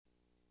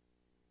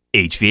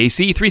HVAC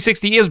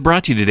 360 is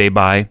brought to you today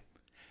by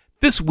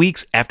this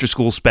week's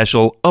after-school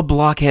special, A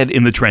Blockhead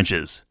in the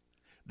Trenches.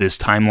 This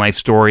time life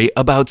story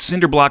about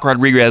Cinderblock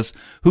Rodriguez,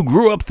 who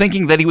grew up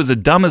thinking that he was as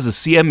dumb as a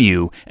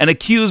CMU and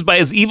accused by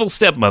his evil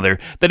stepmother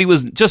that he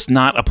was just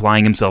not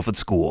applying himself at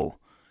school.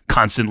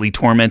 Constantly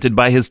tormented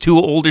by his two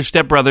older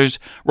stepbrothers,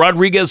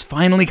 Rodriguez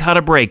finally caught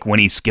a break when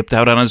he skipped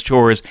out on his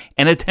chores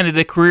and attended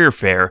a career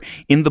fair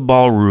in the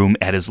ballroom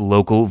at his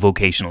local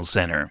vocational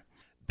center.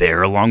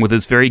 There, along with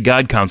his fairy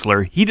god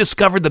counselor, he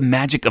discovered the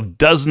magic of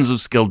dozens of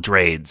skilled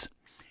trades.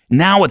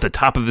 Now at the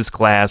top of his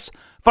class,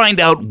 find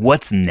out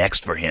what's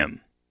next for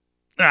him.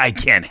 I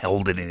can't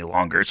hold it any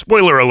longer.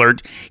 Spoiler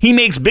alert, he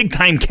makes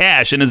big-time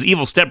cash and his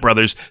evil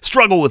stepbrothers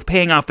struggle with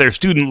paying off their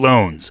student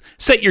loans.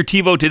 Set your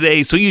TiVo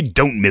today so you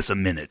don't miss a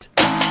minute.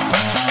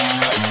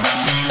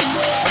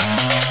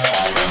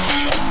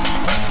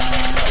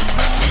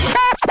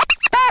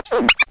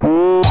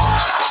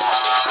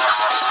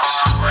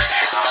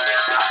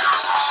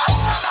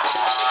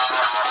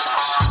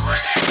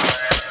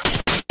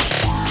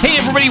 Hey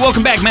everybody,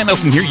 welcome back. Matt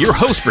Nelson here, your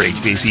host for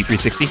HVAC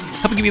 360,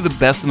 helping give you the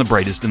best and the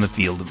brightest in the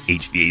field of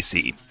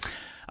HVAC.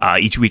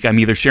 Each week I'm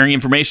either sharing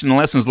information and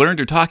lessons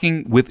learned or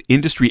talking with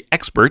industry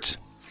experts.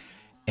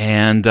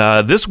 And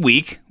this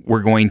week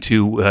we're going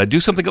to do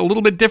something a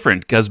little bit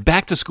different because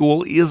back to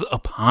school is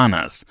upon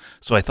us.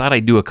 So I thought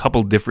I'd do a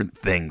couple different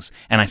things.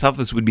 And I thought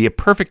this would be a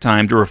perfect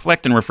time to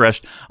reflect and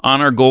refresh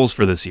on our goals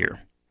for this year.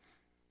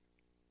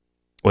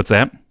 What's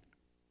that?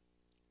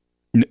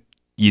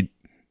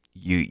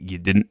 You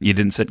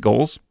didn't set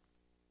goals?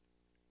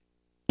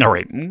 All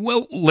right.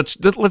 Well, let's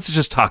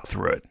just talk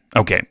through it.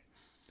 Okay.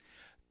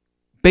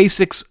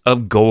 Basics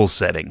of goal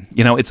setting.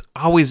 You know, it's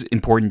always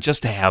important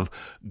just to have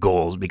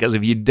goals because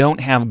if you don't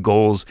have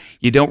goals,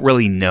 you don't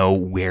really know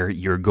where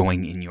you're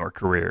going in your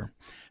career.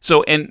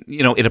 So, and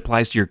you know, it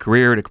applies to your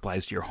career, it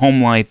applies to your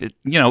home life.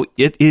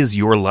 It is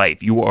your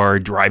life. You are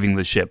driving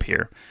the ship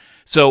here.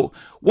 So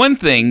one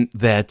thing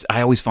that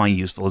I always find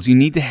useful is you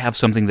need to have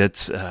something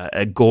that's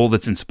a goal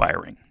that's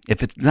inspiring.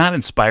 If it's not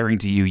inspiring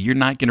to you, you're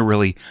not going to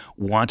really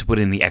want to put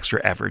in the extra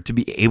effort to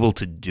be able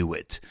to do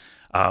it.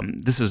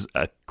 This is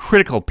a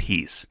critical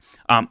piece.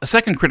 A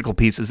second critical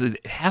piece is that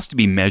it has to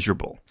be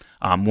measurable.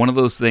 One of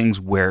those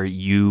things where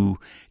you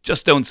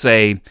just don't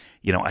say,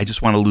 you know, I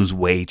just want to lose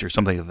weight or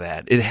something like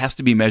that. It has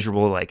to be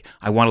measurable, like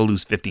I want to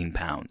lose 15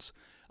 pounds.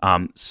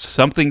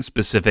 Something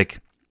specific,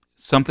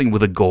 something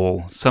with a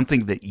goal,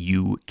 something that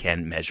you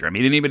can measure. I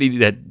mean, anybody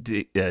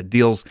that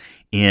deals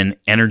in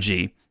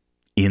energy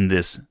in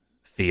this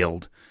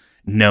field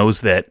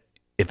knows that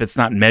if it's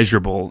not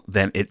measurable,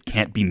 then it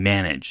can't be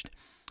managed.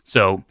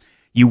 So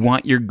you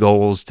want your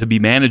goals to be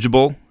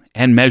manageable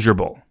and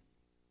measurable.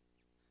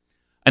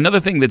 Another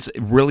thing that's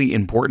really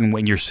important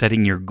when you're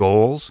setting your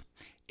goals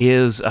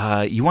is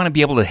you want to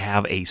be able to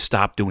have a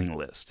stop doing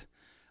list.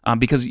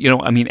 Because, you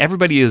know, I mean,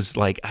 everybody is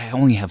like, I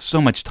only have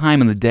so much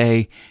time in the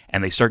day,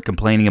 and they start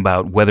complaining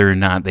about whether or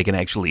not they can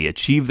actually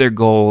achieve their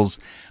goals.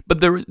 But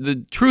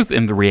the truth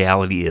and the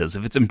reality is,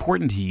 if it's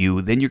important to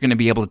you, then you're going to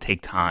be able to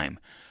take time.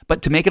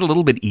 But to make it a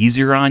little bit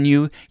easier on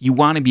you, you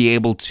want to be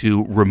able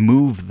to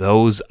remove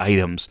those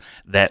items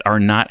that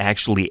are not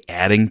actually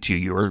adding to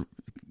your,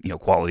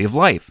 quality of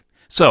life.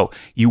 So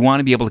you want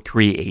to be able to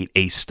create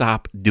a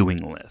stop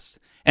doing list.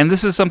 And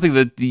this is something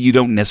that you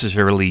don't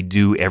necessarily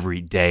do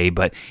every day,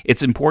 but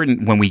it's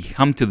important when we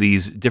come to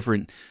these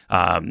different,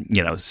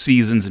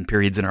 seasons and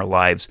periods in our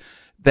lives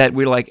that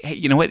we're like, hey,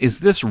 you know what?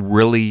 Is this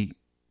really,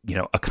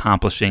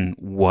 accomplishing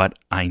what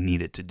I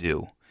need it to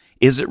do?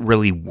 Is it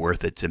really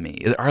worth it to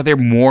me? Are there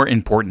more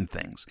important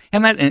things?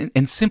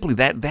 And simply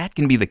that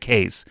can be the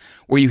case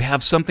where you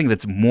have something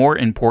that's more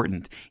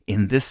important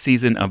in this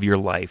season of your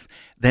life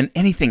than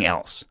anything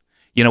else.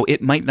 You know,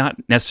 it might not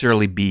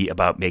necessarily be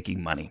about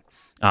making money.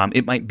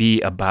 It might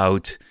be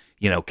about,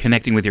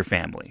 connecting with your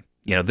family.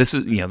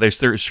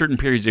 There's certain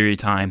periods of your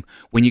time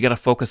when you got to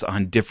focus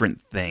on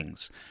different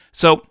things.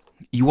 So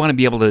you want to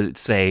be able to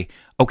say,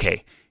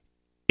 okay,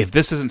 if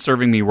this isn't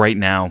serving me right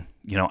now,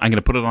 I'm going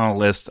to put it on a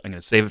list. I'm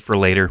going to save it for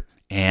later.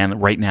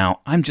 And right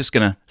now, I'm just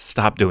going to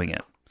stop doing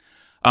it.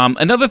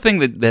 Another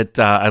thing that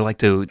I like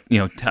to,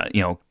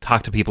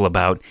 talk to people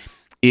about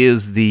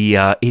is the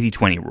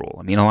 80-20 rule.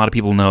 I mean, a lot of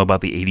people know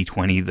about the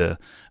 80-20, the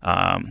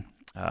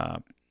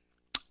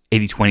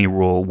 80-20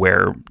 rule,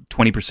 where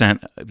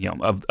 20%,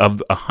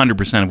 of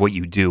 100% of what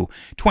you do,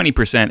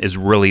 20% is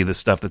really the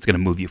stuff that's going to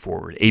move you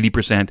forward.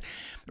 80%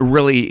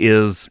 really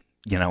is,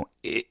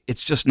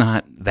 it's just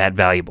not that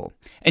valuable.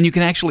 And you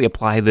can actually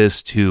apply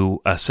this to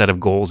a set of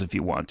goals if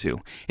you want to.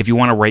 If you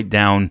want to write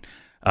down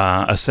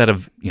a set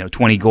of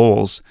 20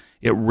 goals,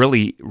 it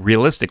really,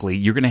 realistically,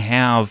 you're going to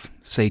have,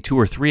 say, 2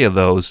 or 3 of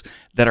those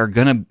that are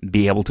going to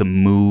be able to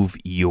move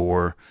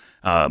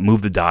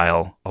the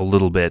dial a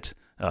little bit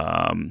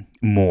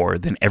more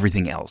than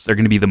everything else. They're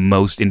going to be the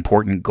most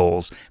important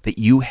goals that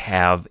you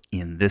have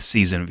in this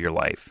season of your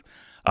life.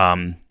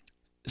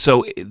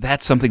 So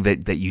that's something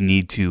that you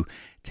need to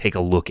take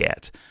a look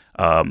at.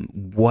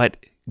 What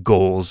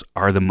goals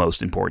are the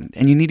most important?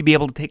 And you need to be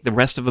able to take the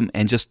rest of them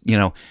and just,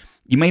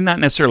 You may not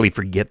necessarily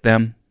forget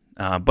them,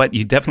 but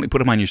you definitely put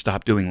them on your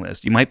stop doing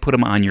list. You might put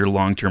them on your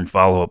long-term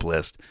follow-up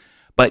list,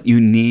 but you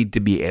need to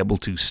be able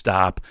to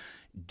stop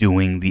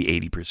doing the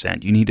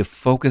 80%. You need to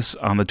focus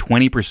on the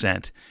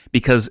 20%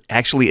 because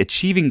actually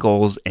achieving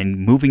goals and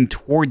moving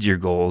towards your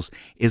goals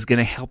is going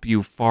to help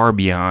you far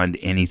beyond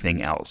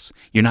anything else.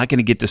 You're not going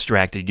to get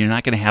distracted. You're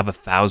not going to have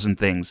 1,000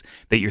 things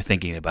that you're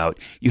thinking about.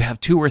 You have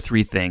 2 or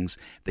 3 things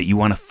that you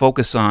want to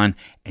focus on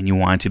and you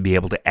want to be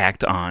able to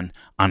act on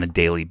a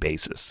daily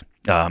basis.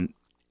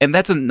 And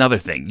that's another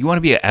thing. You want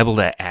to be able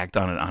to act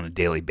on it on a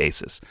daily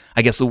basis.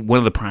 I guess one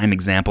of the prime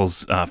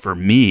examples for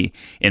me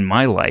in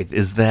my life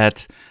is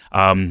that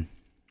I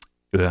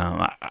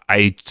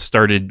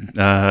started,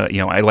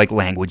 I like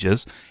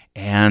languages,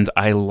 and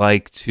I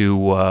like to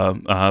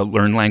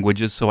learn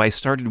languages. So I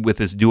started with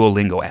this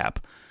Duolingo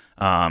app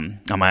on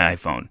my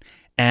iPhone.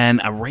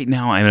 And right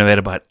now I'm at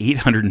about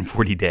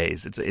 840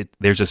 days.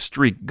 There's a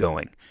streak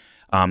going.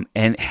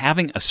 And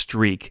having a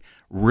streak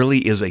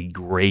really is a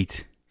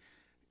great...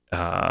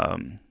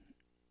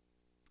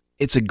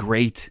 it's a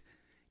great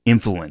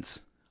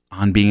influence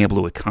on being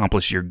able to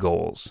accomplish your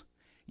goals.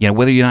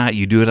 Whether or not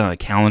you do it on a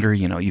calendar,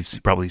 you've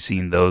probably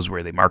seen those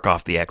where they mark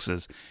off the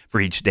X's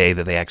for each day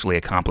that they actually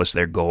accomplish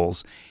their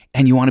goals.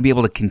 And you want to be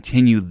able to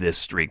continue this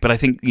streak. But I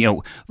think,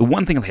 the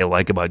one thing that I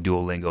like about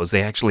Duolingo is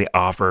they actually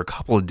offer a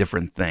couple of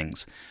different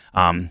things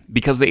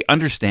because they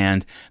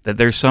understand that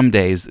there's some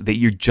days that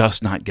you're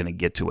just not going to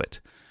get to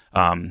it.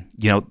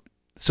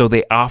 So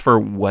they offer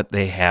what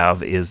they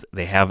have is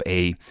they have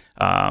a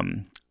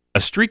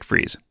streak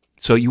freeze.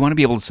 So you want to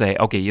be able to say,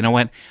 okay, you know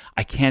what?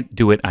 I can't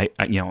do it.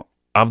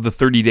 Of the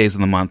 30 days in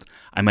the month,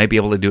 I might be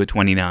able to do it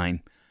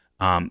 29.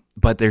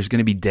 But there's going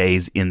to be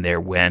days in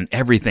there when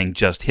everything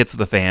just hits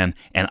the fan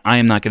and I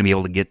am not going to be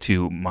able to get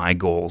to my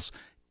goals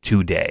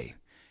today.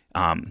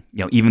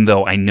 Even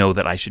though I know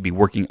that I should be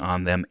working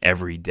on them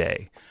every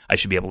day. I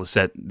should be able to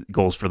set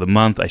goals for the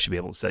month. I should be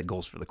able to set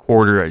goals for the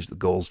quarter,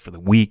 goals for the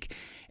week,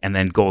 and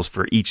then goals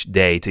for each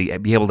day to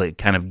be able to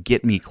kind of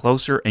get me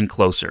closer and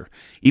closer.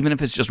 Even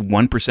if it's just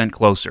 1%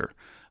 closer,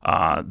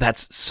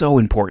 that's so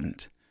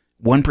important.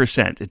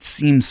 1%, it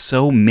seems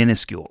so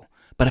minuscule.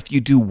 But if you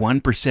do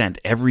 1%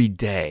 every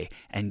day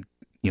and,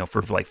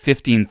 for like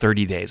 15,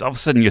 30 days, all of a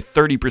sudden you're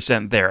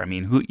 30% there. I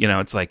mean,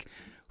 it's like,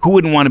 who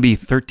wouldn't want to be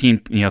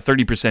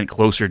 30%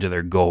 closer to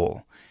their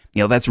goal?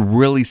 That's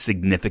really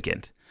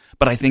significant.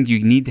 But I think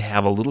you need to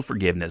have a little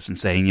forgiveness and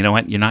saying, you know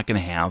what, you're not going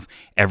to have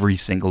every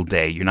single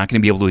day. You're not going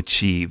to be able to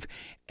achieve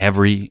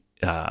be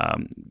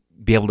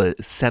able to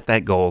set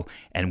that goal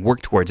and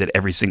work towards it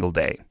every single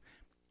day.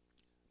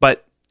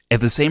 But at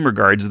the same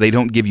regards, they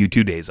don't give you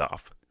 2 days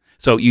off.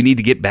 So you need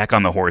to get back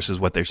on the horse is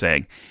what they're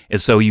saying.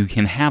 And so you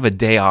can have a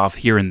day off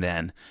here and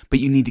then, but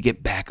you need to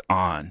get back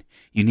on.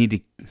 You need to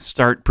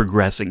start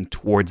progressing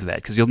towards that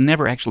because you'll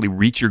never actually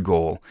reach your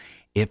goal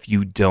if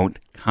you don't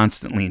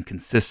constantly and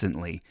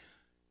consistently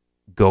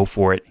go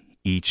for it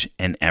each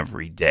and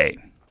every day.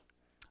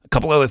 A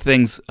couple other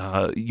things,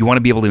 you want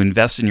to be able to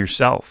invest in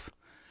yourself.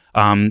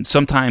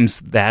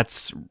 Sometimes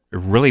that's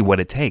really what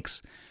it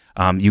takes.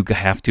 You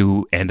have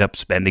to end up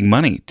spending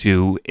money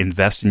to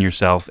invest in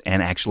yourself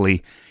and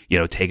actually,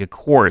 take a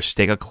course,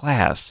 take a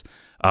class,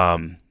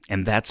 and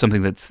that's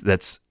something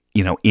that's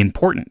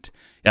important.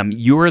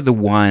 You're the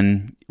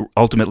one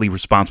ultimately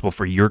responsible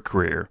for your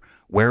career,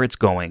 where it's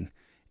going,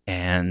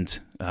 and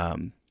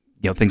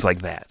things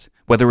like that.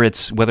 Whether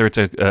it's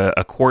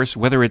a course,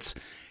 whether it's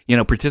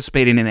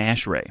participating in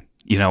ASHRAE.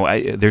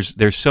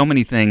 There's so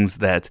many things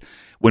that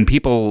when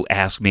people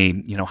ask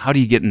me, how do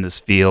you get in this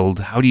field?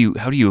 How do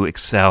you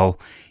excel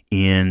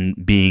in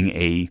being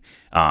a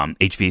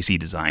HVAC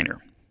designer,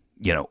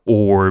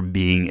 or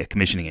being a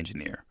commissioning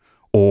engineer,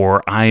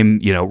 or I'm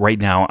right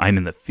now I'm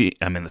in the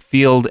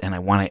field and I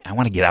want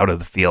to get out of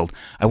the field.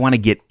 I want to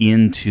get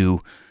into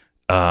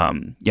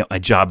a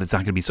job that's not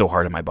going to be so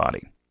hard on my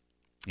body.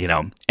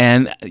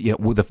 And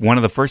one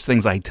of the first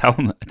things I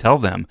tell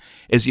them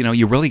is,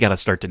 you really got to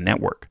start to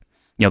network.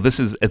 This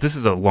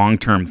is a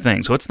long-term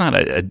thing, so it's not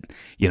a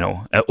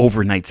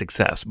overnight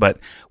success. But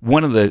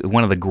one of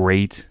the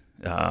great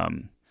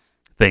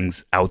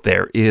things out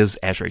there is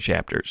ASHRAE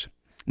chapters.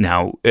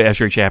 Now,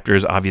 ASHRAE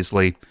chapters,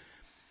 obviously,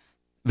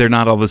 they're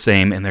not all the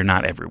same and they're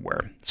not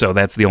everywhere. So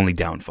that's the only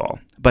downfall.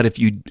 But if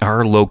you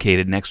are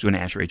located next to an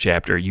ASHRAE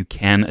chapter, you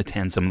can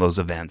attend some of those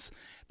events.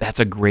 That's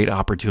a great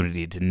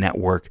opportunity to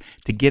network,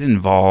 to get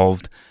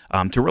involved,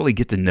 to really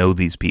get to know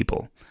these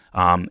people.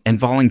 And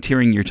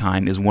volunteering your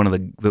time is one of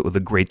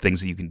the great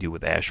things that you can do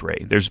with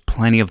ASHRAE. There's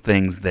plenty of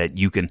things that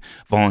you can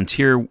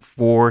volunteer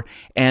for,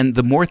 and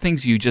the more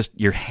things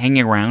you're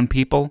hanging around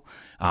people,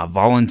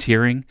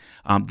 volunteering,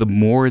 the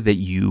more that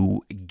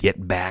you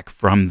get back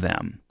from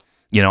them.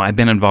 I've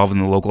been involved in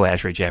the local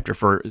ASHRAE chapter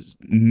for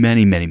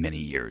many, many, many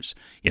years.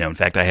 In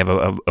fact, I have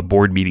a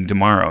board meeting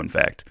tomorrow. In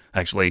fact,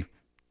 actually,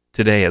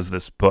 today as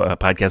this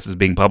podcast is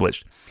being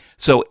published.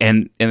 So,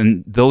 and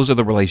those are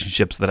the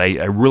relationships that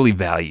I really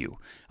value.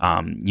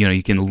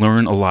 You can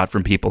learn a lot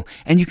from people,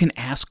 and you can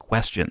ask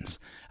questions.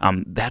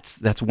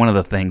 That's one of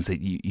the things that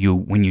you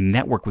when you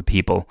network with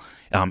people,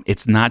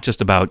 it's not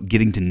just about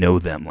getting to know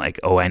them. Like,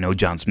 oh, I know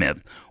John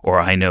Smith, or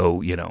I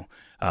know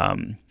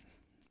I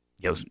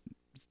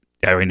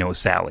already know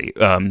Sally.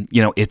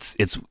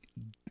 It's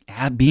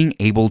being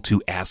able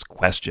to ask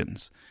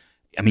questions.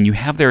 I mean, you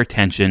have their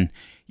attention.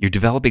 You're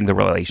developing the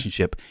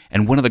relationship,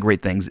 and one of the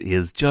great things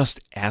is just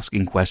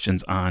asking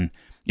questions on,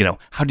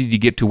 how did you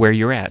get to where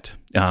you're at?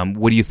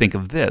 What do you think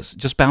of this?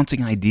 Just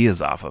bouncing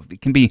ideas off of. It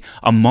can be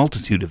a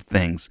multitude of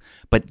things,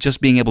 but just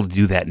being able to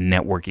do that in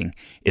networking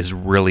is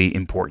really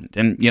important.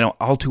 And,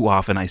 all too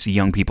often I see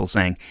young people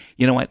saying,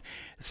 you know what,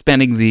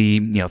 spending the,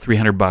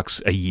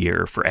 $300 a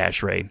year for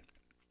ASHRAE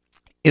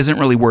isn't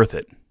really worth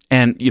it.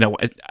 And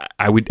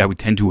I would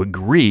tend to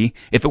agree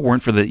if it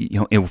weren't for the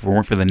if it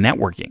weren't for the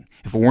networking,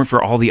 if it weren't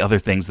for all the other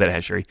things that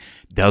ASHRAE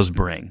does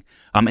bring.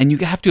 And you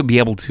have to be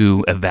able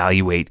to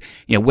evaluate,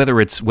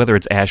 whether it's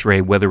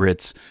ASHRAE, whether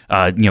it's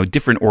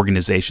different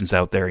organizations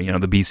out there,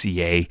 the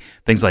BCA,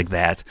 things like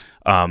that.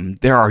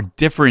 There are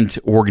different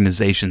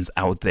organizations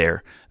out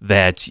there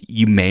that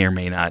you may or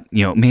may not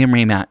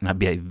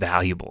be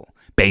valuable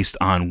based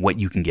on what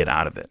you can get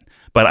out of it.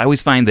 But I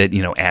always find that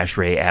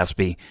ASHRAE,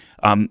 ASPE,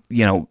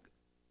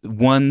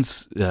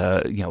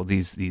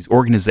 these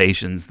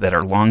organizations that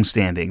are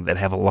longstanding, that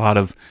have a lot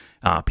of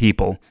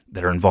people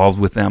that are involved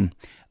with them,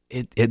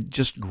 it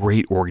just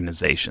great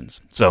organizations.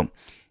 So,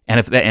 and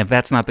if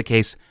that's not the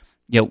case,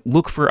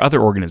 look for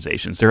other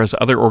organizations. There's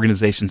other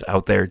organizations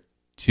out there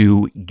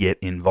to get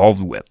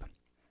involved with,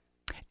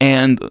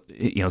 and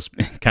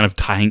kind of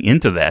tying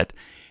into that,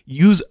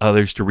 use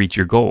others to reach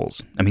your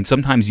goals. I mean,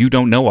 sometimes you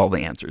don't know all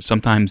the answers.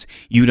 Sometimes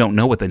you don't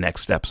know what the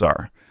next steps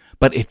are.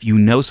 But if you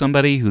know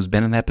somebody who's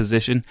been in that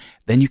position,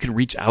 then you can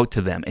reach out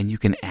to them and you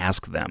can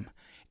ask them.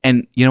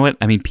 And you know what?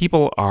 I mean,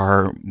 people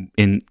are,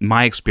 in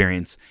my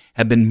experience,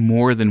 have been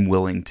more than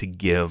willing to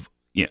give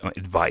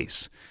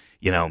advice.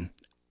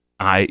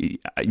 I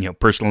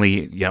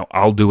personally,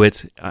 I'll do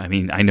it. I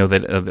mean, I know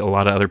that a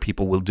lot of other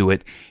people will do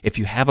it. If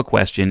you have a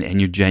question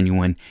and you're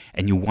genuine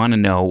and you want to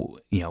know,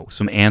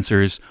 some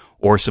answers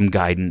or some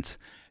guidance,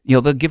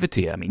 they'll give it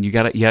to you. I mean,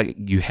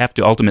 you have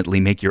to ultimately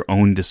make your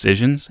own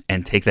decisions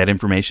and take that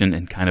information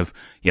and kind of,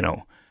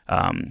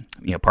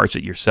 parse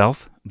it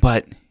yourself.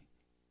 But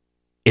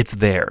it's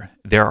there.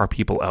 There are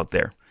people out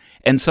there.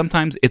 And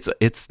sometimes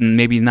it's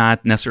maybe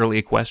not necessarily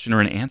a question or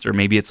an answer.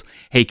 Maybe it's,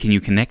 hey, can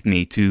you connect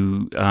me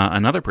to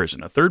another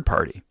person, a third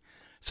party?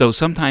 So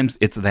sometimes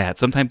it's that.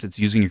 Sometimes it's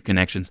using your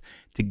connections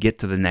to get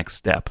to the next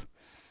step.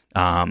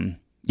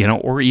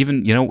 Or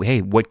even,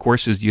 hey, what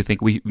courses do you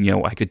think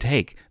I could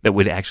take that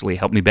would actually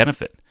help me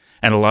benefit?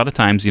 And a lot of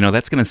times,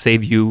 that's going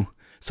to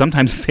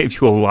sometimes save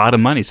you a lot of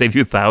money, save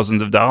you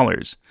thousands of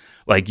dollars.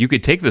 Like, you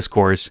could take this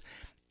course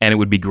and it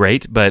would be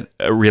great, but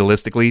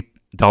realistically,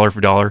 dollar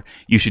for dollar,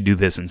 you should do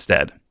this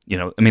instead.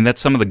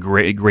 That's some of the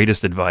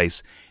greatest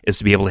advice, is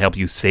to be able to help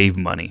you save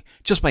money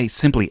just by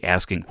simply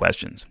asking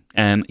questions.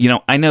 And,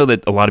 I know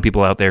that a lot of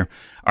people out there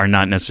are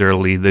not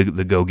necessarily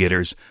the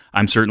go-getters.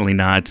 I'm certainly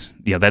not,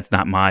 that's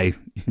not my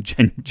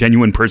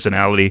genuine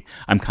personality.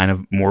 I'm kind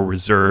of more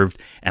reserved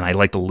and I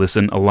like to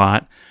listen a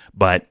lot.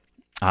 But,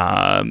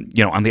 on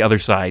the other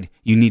side,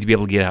 you need to be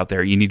able to get out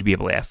there. You need to be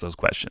able to ask those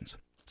questions.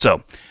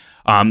 So,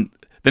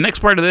 the next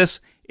part of this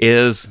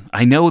is,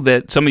 I know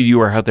that some of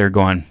you are out there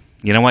going,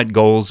 you know what,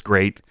 goals,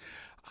 great.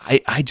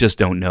 I just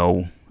don't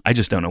know. I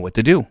just don't know what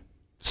to do.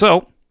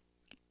 So,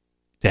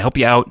 to help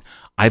you out,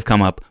 I've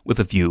come up with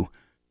a few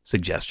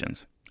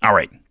suggestions. All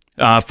right.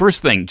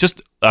 First thing,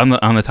 just on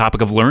the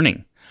topic of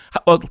learning. How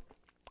about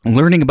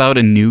learning about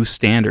a new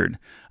standard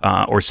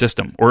or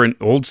system, or an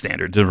old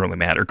standard, doesn't really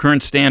matter,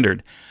 current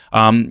standard,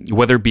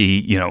 whether it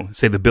be,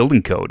 say the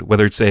building code,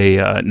 whether it's a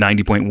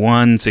 90.1,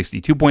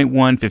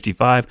 62.1,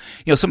 55,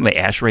 some of the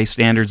ASHRAE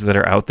standards that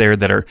are out there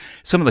that are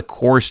some of the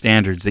core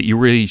standards that you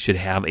really should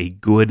have a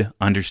good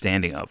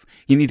understanding of.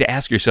 You need to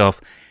ask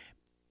yourself,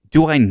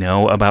 do I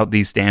know about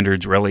these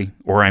standards really,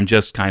 or I'm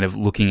just kind of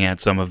looking at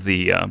some of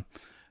the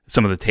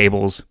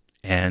tables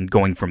and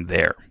going from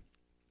there?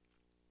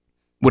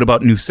 What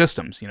about new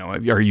systems?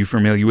 Are you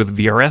familiar with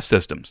VRS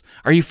systems?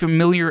 Are you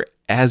familiar,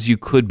 as you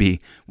could be,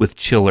 with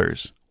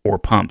chillers or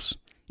pumps,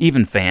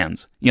 even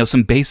fans?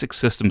 Some basic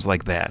systems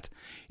like that.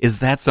 Is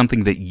that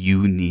something that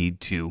you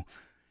need to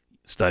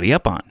study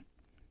up on?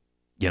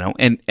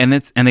 And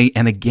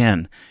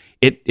again,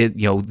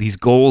 these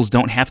goals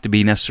don't have to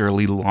be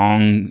necessarily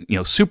long,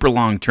 super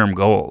long-term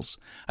goals.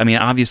 I mean,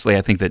 obviously,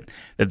 I think that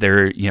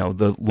they're,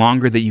 the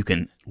longer that you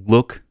can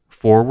look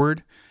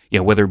forward,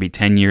 whether it be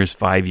 10 years,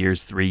 5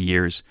 years, 3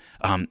 years,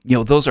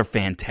 those are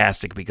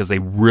fantastic because they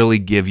really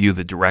give you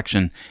the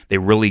direction. They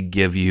really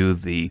give you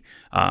the,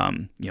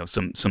 some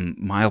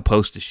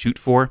mileposts to shoot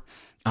for.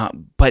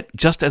 But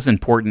just as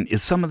important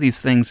is some of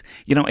these things,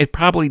 it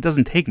probably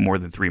doesn't take more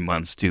than 3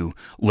 months to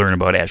learn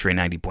about ASHRAE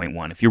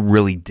 90.1 if you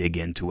really dig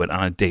into it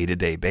on a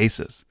day-to-day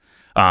basis.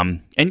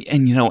 And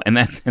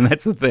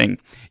that's the thing.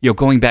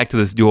 Going back to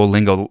this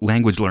Duolingo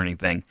language learning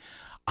thing,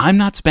 I'm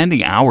not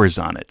spending hours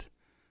on it.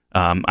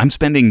 I'm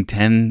spending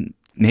 10,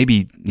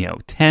 maybe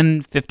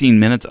 10, 15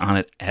 minutes on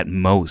it at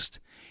most.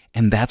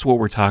 And that's what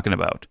we're talking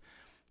about.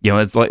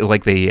 It's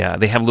like they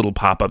have little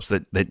pop-ups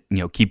that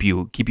keep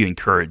you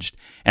encouraged,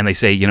 and they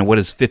say, what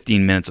does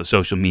 15 minutes of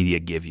social media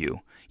give you?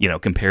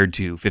 Compared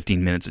to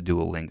 15 minutes of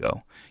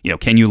Duolingo.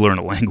 Can you learn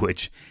a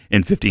language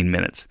in 15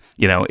 minutes?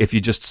 If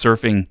you're just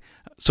surfing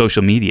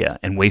social media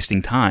and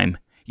wasting time,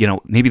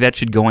 maybe that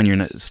should go on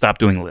your stop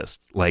doing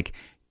list. Like,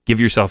 give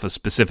yourself a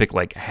specific,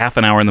 like, half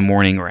an hour in the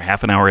morning or a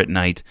half an hour at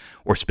night,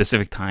 or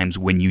specific times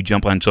when you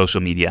jump on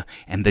social media,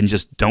 and then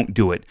just don't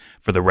do it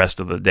for the rest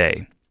of the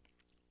day.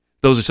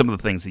 Those are some of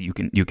the things that you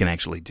can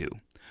actually do.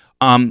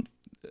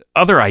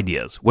 Other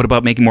ideas. What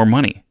about making more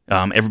money?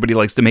 Everybody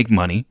likes to make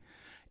money,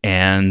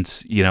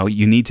 and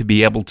you need to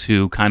be able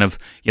to kind of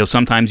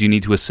sometimes you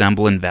need to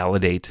assemble and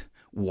validate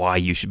why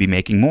you should be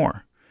making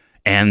more.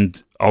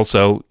 And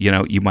also,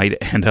 you might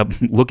end up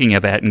looking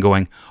at that and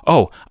going,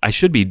 "Oh, I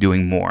should be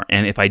doing more,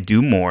 and if I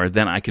do more,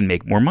 then I can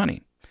make more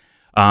money."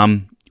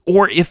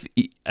 Or if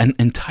an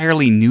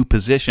entirely new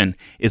position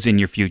is in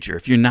your future,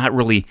 if you're not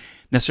really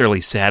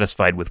necessarily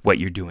satisfied with what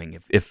you're doing,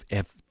 if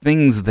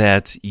things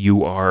that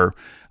you are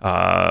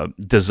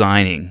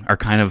designing are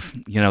kind of,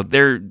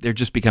 they're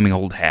just becoming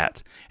old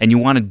hat, and you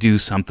want to do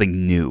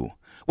something new.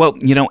 Well,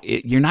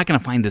 you're not going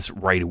to find this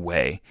right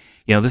away.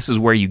 This is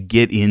where you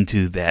get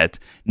into that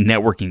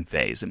networking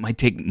phase. It might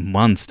take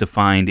months to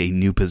find a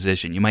new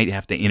position. You might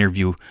have to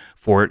interview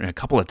for it a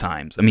couple of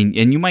times. And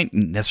you might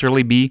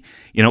necessarily be,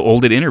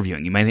 old at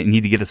interviewing. You might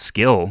need to get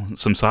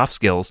some soft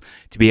skills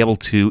to be able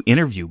to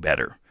interview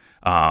better,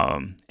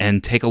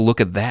 and take a look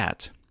at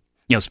that.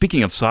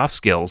 Speaking of soft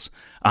skills,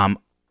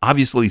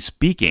 obviously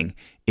speaking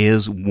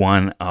is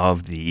one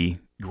of the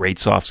great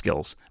soft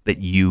skills that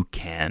you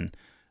can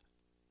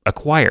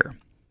acquire.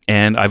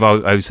 And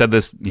I've said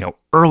this,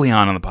 early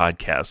on in the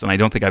podcast, and I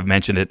don't think I've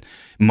mentioned it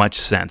much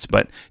since,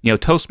 but,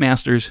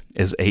 Toastmasters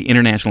is an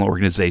international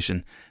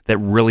organization that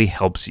really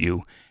helps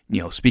you,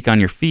 speak on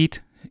your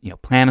feet,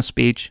 plan a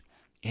speech,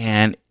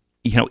 and,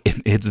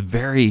 it's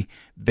very,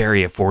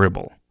 very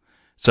affordable.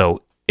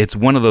 So it's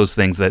one of those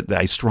things that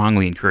I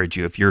strongly encourage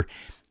you. If you're,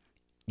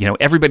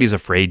 everybody's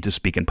afraid to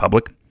speak in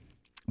public,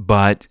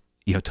 but,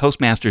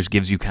 Toastmasters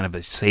gives you kind of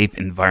a safe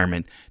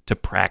environment to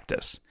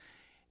practice.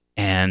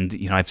 And,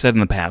 I've said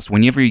in the past,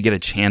 whenever you get a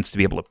chance to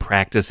be able to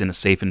practice in a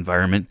safe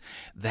environment,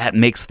 that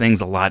makes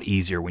things a lot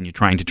easier when you're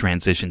trying to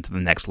transition to the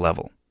next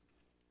level.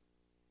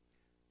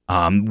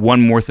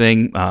 One more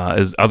thing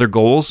is other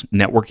goals,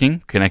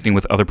 networking, connecting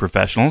with other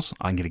professionals.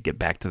 I'm going to get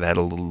back to that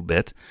a little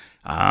bit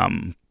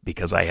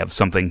because I have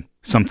something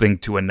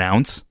to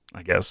announce,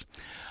 I guess.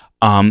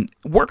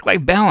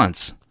 Work-life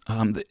balance.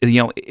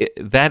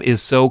 That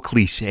is so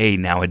cliche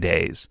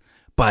nowadays,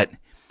 but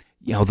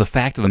the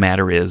fact of the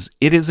matter is,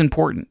 it is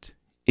important.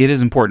 It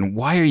is important.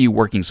 Why are you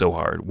working so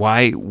hard?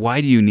 Why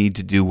do you need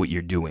to do what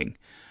you're doing?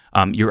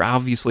 You're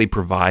obviously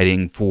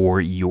providing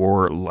for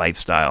your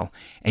lifestyle,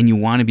 and you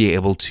want to be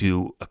able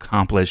to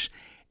accomplish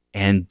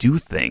and do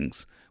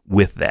things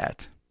with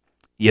that.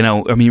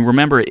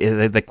 Remember,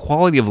 the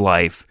quality of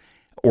life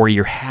or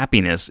your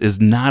happiness is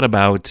not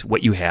about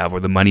what you have or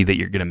the money that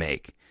you're going to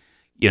make.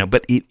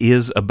 But it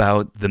is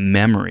about the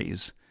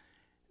memories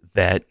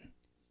that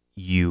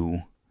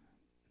you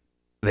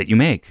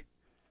make,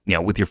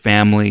 with your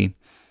family.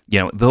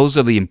 Those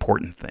are the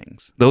important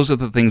things. Those are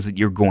the things that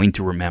you're going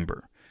to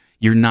remember.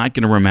 You're not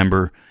going to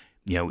remember,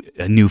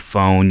 a new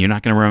phone. You're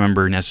not going to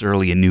remember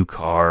necessarily a new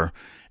car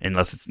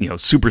unless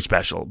it's, super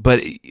special.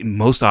 But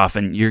most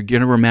often you're going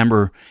to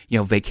remember,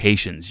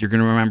 vacations. You're going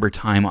to remember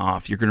time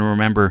off. You're going to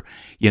remember,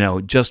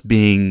 just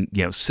being,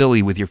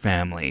 silly with your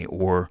family,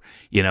 or,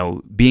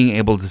 being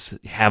able to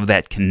have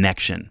that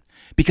connection.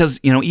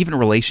 Because, even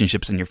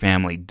relationships in your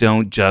family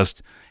don't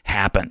just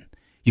happen.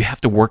 You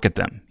have to work at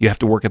them. You have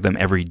to work at them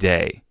every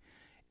day.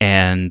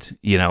 And,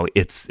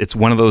 it's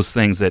one of those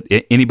things that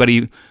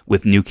anybody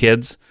with new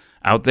kids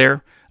out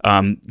there,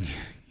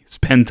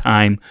 spend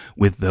time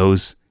with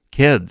those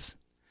kids.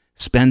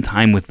 Spend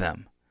time with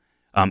them.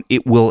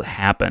 It will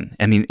happen.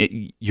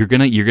 You're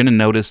gonna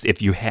notice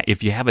if you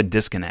have a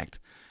disconnect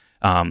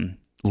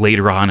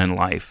later on in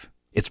life,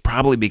 it's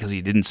probably because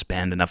you didn't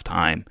spend enough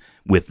time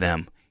with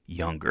them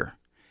younger.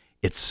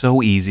 It's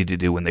so easy to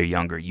do when they're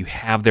younger. You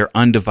have their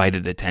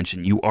undivided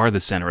attention. You are the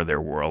center of their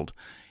world.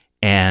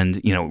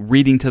 And,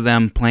 reading to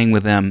them, playing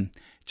with them,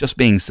 just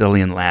being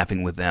silly and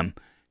laughing with them,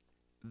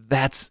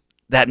 that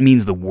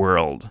means the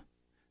world,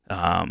 to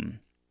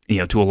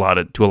a lot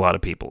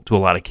of people, to a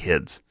lot of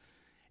kids.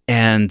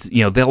 And,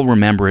 they'll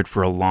remember it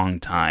for a long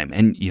time.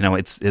 And,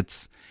 it's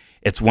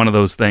one of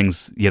those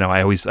things,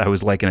 I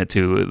always liken it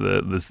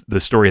to the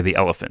story of the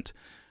elephant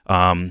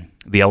in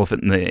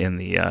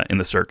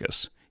the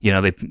circus.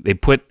 They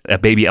put a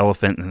baby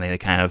elephant and they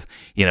kind of,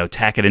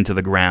 tack it into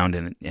the ground,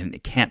 and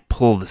it can't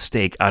pull the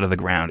stake out of the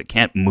ground. It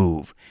can't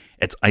move.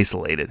 It's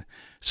isolated.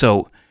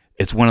 So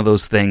it's one of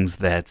those things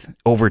that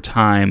over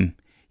time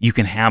you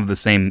can have the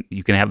same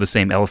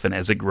elephant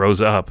as it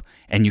grows up,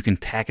 and you can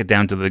tack it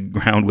down to the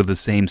ground with the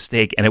same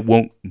stake, and it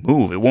won't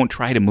move. It won't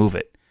try to move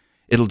it.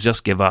 It'll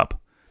just give up.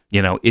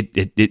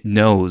 it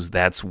knows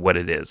that's what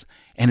it is.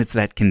 And it's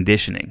that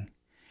conditioning.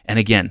 And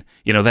again,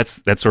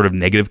 that's sort of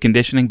negative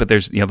conditioning, but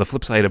there's, the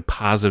flip side of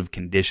positive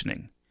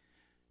conditioning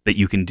that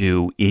you can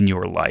do in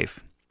your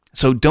life.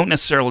 So don't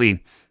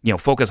necessarily,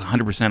 focus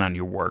 100% on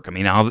your work. I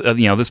mean,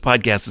 this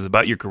podcast is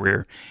about your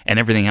career and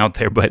everything out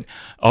there, but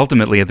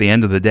ultimately at the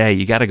end of the day,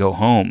 you got to go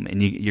home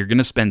and you're going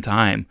to spend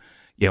time,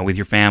 with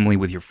your family,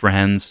 with your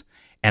friends,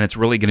 and it's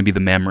really going to be the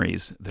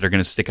memories that are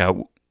going to stick out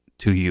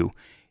to you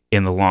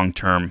in the long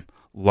term,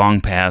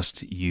 long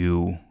past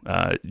you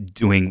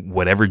doing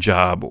whatever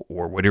job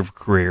or whatever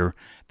career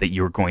that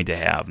you're going to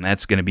have. And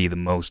that's going to be the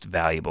most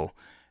valuable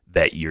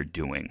that you're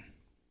doing.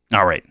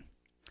 All right.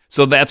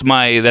 So that's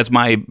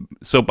my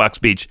soapbox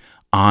speech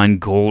on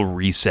goal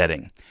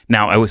resetting.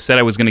 Now, I said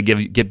I was going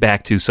to get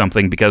back to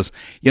something because,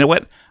 you know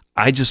what?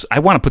 I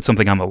want to put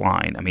something on the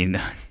line. I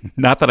mean,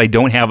 not that I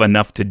don't have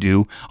enough to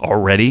do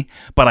already,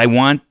 but I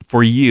want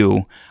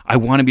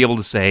to be able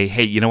to say,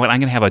 hey, you know what? I'm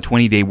going to have a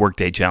 20-day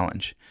workday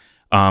challenge.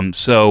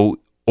 So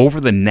over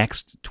the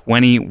next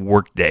 20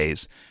 work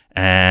days,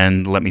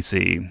 and let me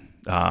see,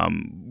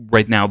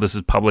 right now this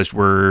is published,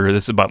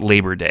 this is about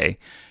Labor Day.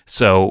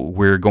 So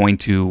we're going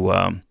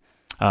to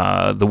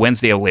the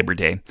Wednesday of Labor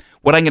Day.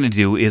 What I'm going to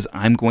do is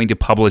I'm going to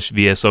publish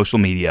via social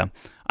media.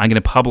 I'm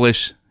going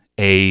to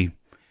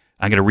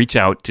reach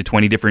out to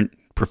 20 different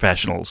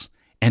professionals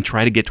and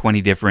try to get 20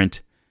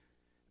 different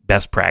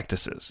best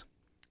practices.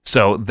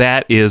 So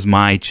that is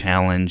my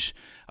challenge.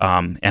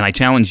 And I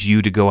challenge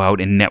you to go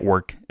out and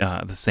network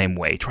the same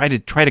way. Try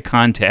to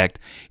contact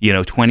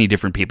 20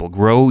 different people.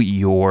 Grow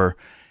your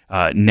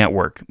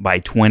network by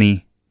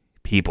 20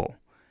 people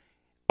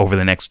over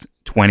the next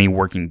 20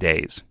 working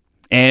days.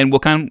 And we'll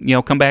come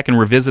back and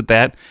revisit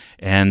that,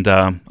 and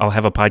I'll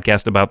have a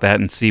podcast about that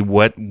and see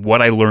what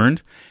I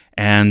learned,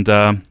 and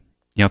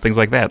things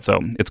like that. So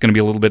it's going to be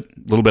a little bit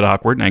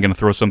awkward, and I'm going to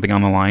throw something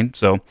on the line.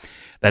 So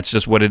that's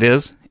just what it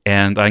is,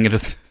 and I'm going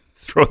to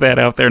throw that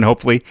out there, and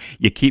hopefully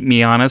you keep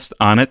me honest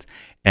on it,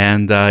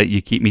 and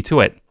you keep me to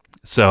it.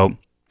 So,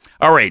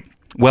 all right.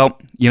 Well,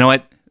 you know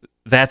what?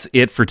 That's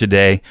it for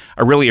today.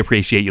 I really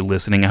appreciate you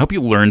listening. I hope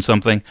you learned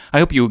something. I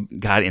hope you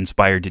got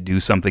inspired to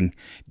do something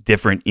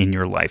different in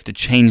your life, to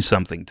change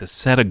something, to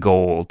set a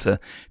goal, to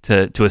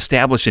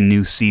establish a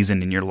new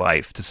season in your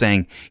life, to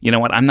saying, you know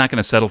what, I'm not going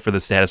to settle for the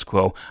status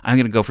quo. I'm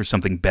going to go for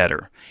something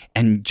better.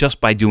 And just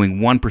by doing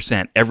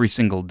 1% every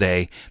single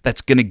day,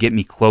 that's going to get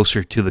me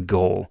closer to the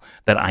goal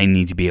that I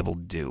need to be able to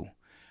do.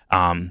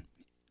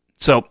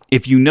 So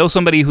if you know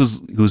somebody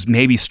who's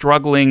maybe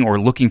struggling or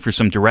looking for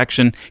some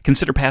direction,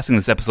 consider passing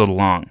this episode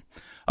along.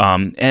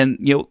 And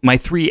my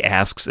 3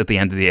 asks at the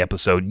end of the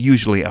episode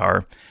usually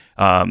are,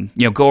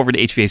 go over to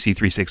HVAC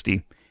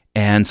 360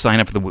 and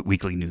sign up for the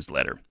weekly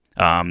newsletter.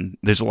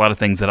 There's a lot of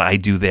things that I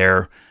do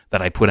there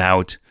that I put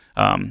out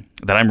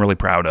that I'm really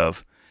proud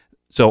of.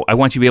 So I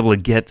want you to be able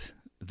to get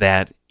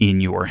that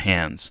in your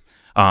hands.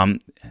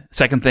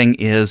 Second thing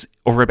is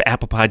over at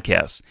Apple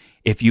Podcasts.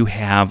 If you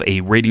have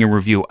a rating and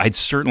review, I'd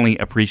certainly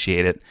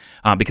appreciate it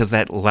because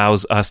that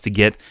allows us to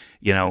get,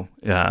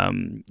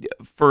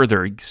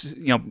 further,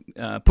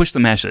 push the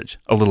message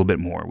a little bit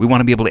more. We want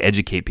to be able to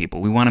educate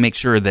people. We want to make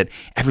sure that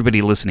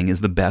everybody listening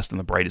is the best and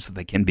the brightest that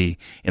they can be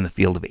in the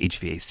field of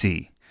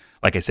HVAC.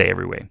 Like I say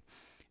every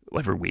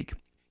week.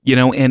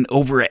 And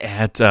over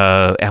at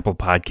Apple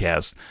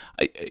Podcasts,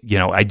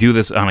 I do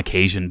this on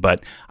occasion,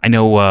 but I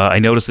know I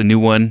noticed a new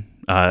one.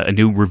 A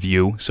new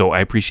review, so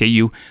I appreciate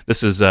you.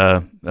 This is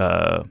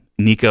Nico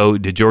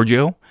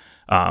DiGiorgio.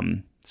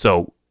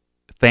 So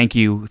thank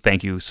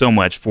you so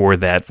much for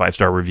that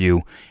 5-star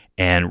review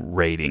and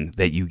rating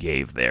that you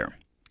gave there.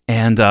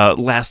 And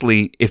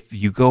lastly, if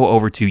you go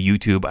over to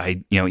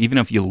YouTube, even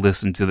if you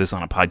listen to this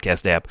on a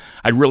podcast app,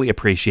 I'd really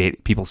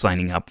appreciate people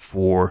signing up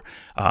for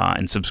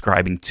and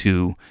subscribing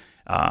to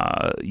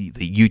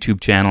the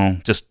YouTube channel.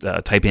 Just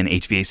type in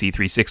HVAC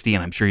 360,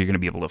 and I'm sure you're going to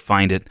be able to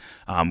find it.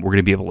 We're going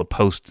to be able to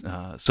post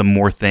some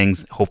more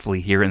things,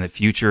 hopefully here in the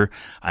future.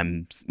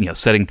 I'm,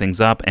 setting things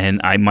up, and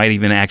I might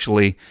even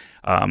actually,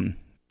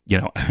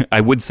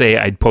 I would say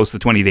I'd post the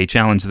 20-day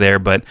challenge there,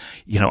 but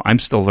I'm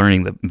still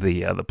learning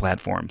the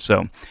platform.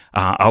 So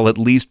I'll at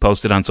least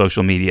post it on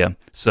social media,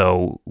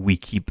 so we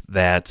keep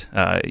that.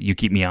 You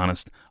keep me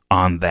honest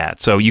on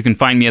that. So you can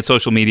find me at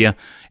social media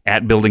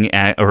at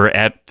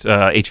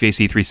HVAC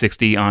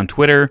 360 on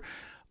Twitter,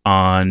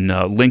 on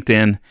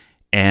LinkedIn,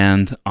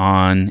 and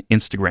on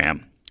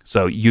Instagram.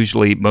 So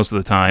usually, most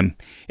of the time,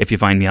 if you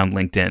find me on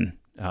LinkedIn,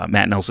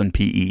 Matt Nelson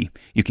PE,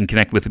 you can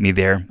connect with me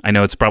there. I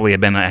know it's probably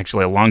been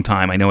actually a long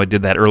time. I know I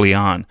did that early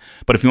on.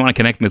 But if you want to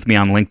connect with me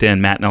on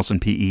LinkedIn, Matt Nelson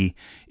PE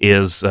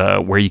is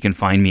where you can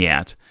find me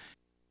at.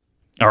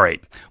 All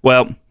right.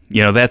 Well,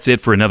 that's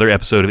it for another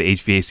episode of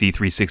HVAC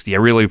 360. I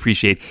really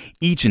appreciate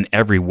each and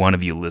every one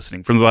of you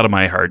listening. From the bottom of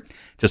my heart,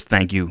 just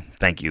thank you.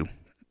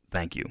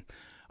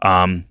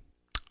 I'm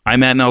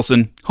Matt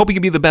Nelson. Hope you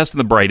can be the best and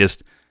the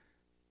brightest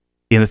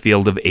in the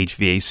field of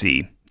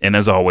HVAC. And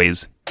as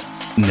always,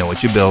 know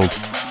what you build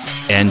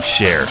and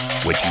share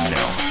what you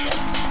know.